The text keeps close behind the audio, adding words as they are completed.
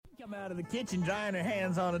Come out of the kitchen drying her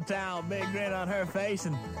hands on a towel, big grin on her face,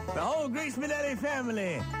 and the whole Greasman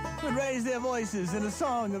family would raise their voices in a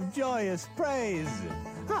song of joyous praise.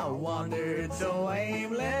 I wandered so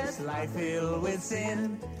aimless, life filled with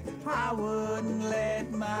sin, I wouldn't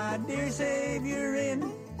let my dear Savior in.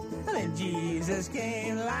 And then Jesus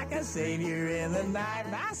came like a savior in the night,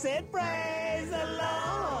 and I said, praise the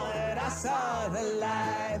Lord. I saw the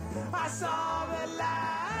light, I saw the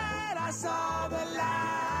light, I saw the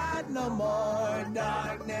light. No more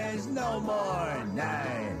darkness, no more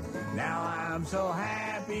night. Now I'm so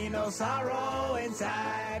happy, no sorrow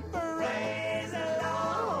inside. Praise the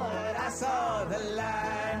Lord, I saw the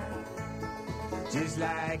light. Just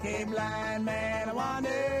like a blind man, I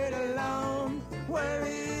wandered alone.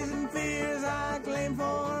 Worries and fears I claimed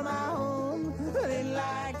for my own. Then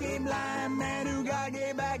like a blind man who God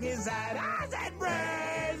gave back his sight, I said,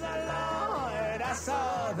 praise the Lord, I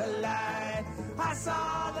saw the light. I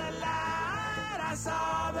saw the light, I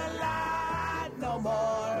saw the light. No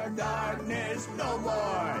more darkness, no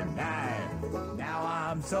more night. Now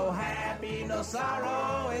I'm so happy, no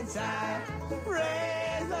sorrow inside.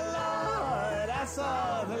 Praise the Lord, I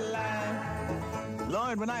saw the light.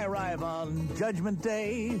 Lord, when I arrive on Judgment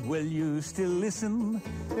Day, will you still listen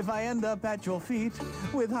if I end up at your feet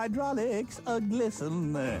with hydraulics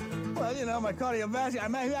a-glisten? Well, you know, my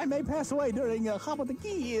cardiovascular, I may pass away during a hop of the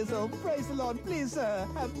key, so praise the Lord, please,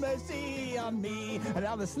 have mercy on me. And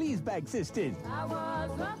now the sleazebag sisters. I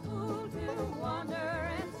was a fool to wander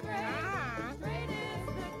and stray. Straight is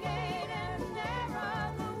the gate and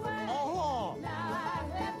narrow the way. Now I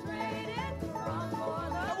have traded from for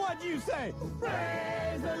the... What'd you say?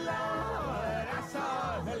 Praise the Lord, I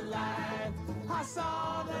saw the light. I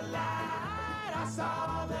saw the light, I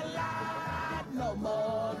saw the light. No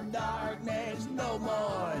more darkness, no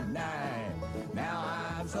more night. Now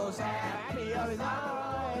I'm so happy, all is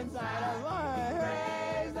all inside of me.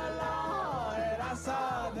 Praise the Lord, I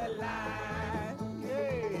saw the light.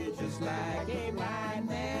 Yeah, just like a blind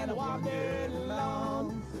man, I wandered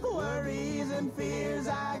alone. Worries and fears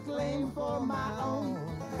I claimed for my own.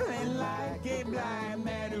 And like a blind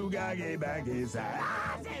man who God gave back his sight,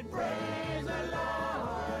 I said, praise the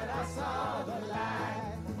Lord, I saw the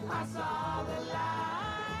light. I saw the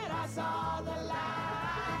light, I saw the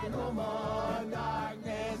light. No more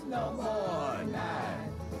darkness, no more night.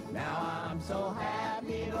 Now I'm so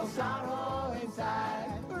happy, no sorrow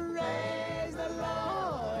inside. Praise the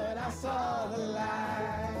Lord, I saw the light.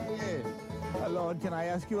 Lord, can I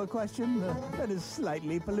ask you a question that is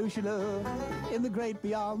slightly pollutional? In the great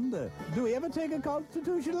beyond, do we ever take a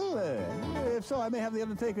constitutional? If so, I may have the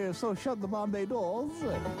Undertaker so shut the Bombay doors.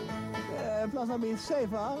 Plus, I'll be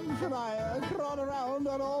safer should I crawl around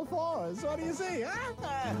on all fours. What do you see? Huh?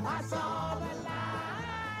 I saw the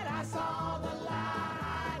light, I saw the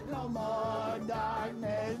light. No more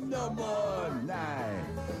darkness, no more night.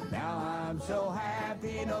 Now I'm so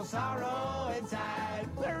happy, no sorrow inside.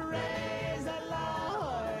 Praise the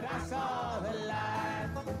Lord, I saw the light.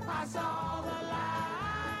 I saw the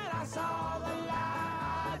light, I saw the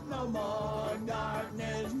light. No more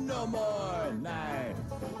darkness, no more night.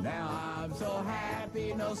 Now I'm so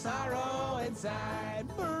happy, no sorrow inside.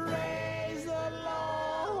 Praise the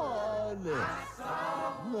Lord, I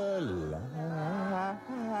saw the light.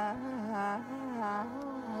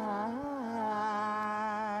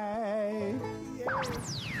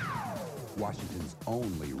 Washington's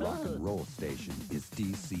only rock and roll station is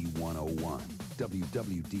DC 101.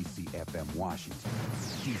 WWDC FM Washington.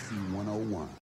 DC 101.